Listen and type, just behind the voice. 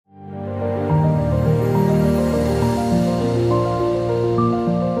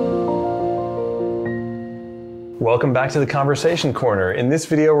Welcome back to the Conversation Corner. In this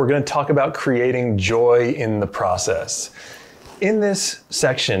video, we're going to talk about creating joy in the process. In this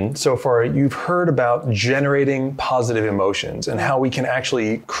section so far, you've heard about generating positive emotions and how we can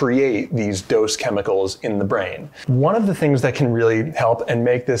actually create these dose chemicals in the brain. One of the things that can really help and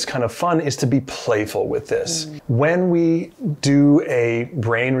make this kind of fun is to be playful with this. When we do a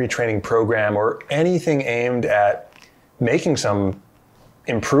brain retraining program or anything aimed at making some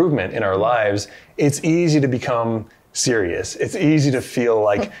improvement in our lives, it's easy to become serious. It's easy to feel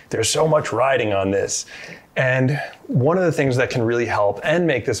like there's so much riding on this. And one of the things that can really help and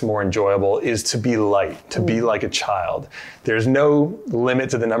make this more enjoyable is to be light, to be like a child. There's no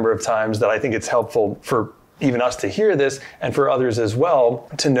limit to the number of times that I think it's helpful for even us to hear this and for others as well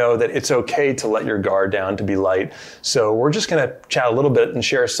to know that it's okay to let your guard down, to be light. So we're just going to chat a little bit and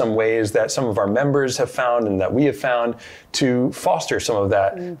share some ways that some of our members have found and that we have found to foster some of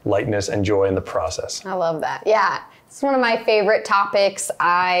that lightness and joy in the process. I love that. Yeah. It's one of my favorite topics.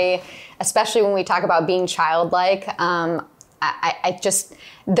 Especially when we talk about being childlike, I just,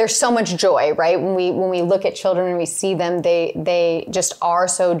 there's so much joy, right? When we look at children and we see them, they just are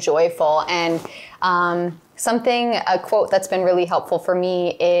so joyful. And a quote that's been really helpful for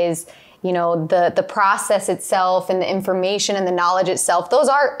me is, you know, the process itself and the information and the knowledge itself, those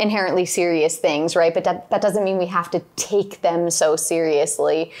are inherently serious things, right? But that doesn't mean we have to take them so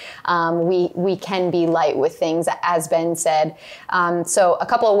seriously. We can be light with things, as Ben said. So a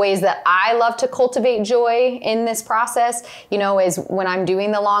couple of ways that I love to cultivate joy in this process, you know, is when I'm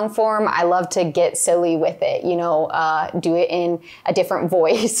doing the long form, I love to get silly with it, you know, do it in a different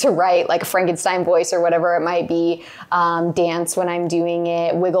voice, right? Like a Frankenstein voice or whatever it might be, dance when I'm doing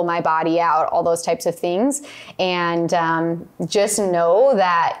it, wiggle my body out, all those types of things. And just know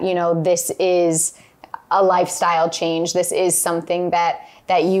that, you know, this is a lifestyle change. This is something that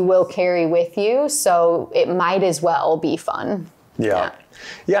you will carry with you. So it might as well be fun. Yeah.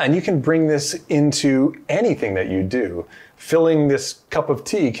 And you can bring this into anything that you do. Filling this cup of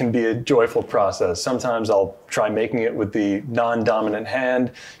tea can be a joyful process. Sometimes I'll try making it with the non-dominant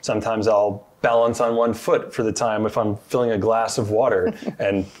hand. Sometimes I'll balance on one foot for the time if I'm filling a glass of water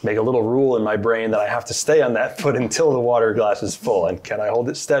and make a little rule in my brain that I have to stay on that foot until the water glass is full, and can I hold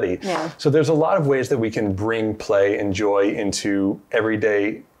it steady? Yeah. So there's a lot of ways that we can bring play and joy into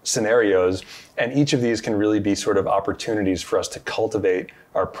everyday scenarios, and each of these can really be sort of opportunities for us to cultivate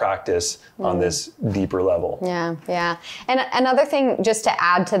our practice on this deeper level. Yeah. And another thing just to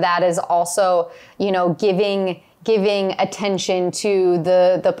add to that is also, you know, giving attention to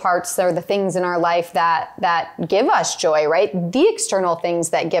the parts or the things in our life that give us joy, right? The external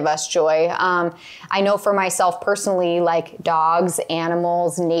things that give us joy. I know for myself personally, like dogs,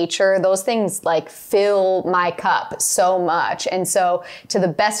 animals, nature, those things like fill my cup so much. And so to the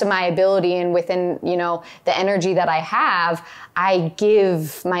best of my ability and within, you know, the energy that I have, I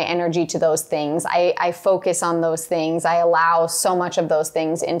give my energy to those things. I focus on those things. I allow so much of those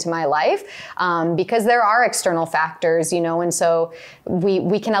things into my life because there are external factors, you know, and so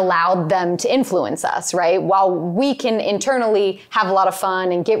we can allow them to influence us, right? While we can internally have a lot of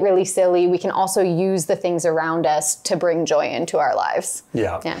fun and get really silly, we can also use the things around us to bring joy into our lives.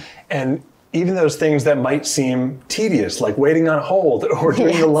 Yeah. And even those things that might seem tedious, like waiting on hold or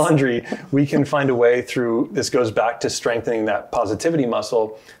doing the laundry, we can find a way through, this goes back to strengthening that positivity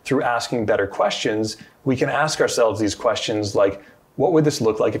muscle, through asking better questions. We can ask ourselves these questions like, what would this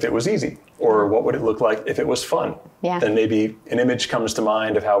look like if it was easy? Or what would it look like if it was fun? Then maybe an image comes to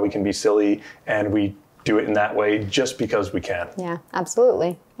mind of how we can be silly, and we do it in that way just because we can. Yeah,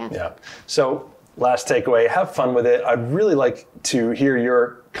 absolutely. Yeah. So last takeaway, have fun with it. I'd really like to hear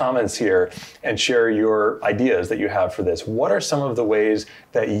your comments here and share your ideas that you have for this. What are some of the ways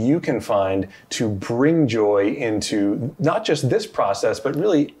that you can find to bring joy into not just this process, but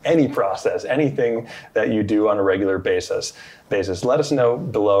really any process, anything that you do on a regular basis? Let us know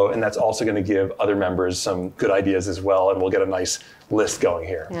below, and that's also going to give other members some good ideas as well, and we'll get a nice list going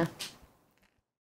here. Yeah.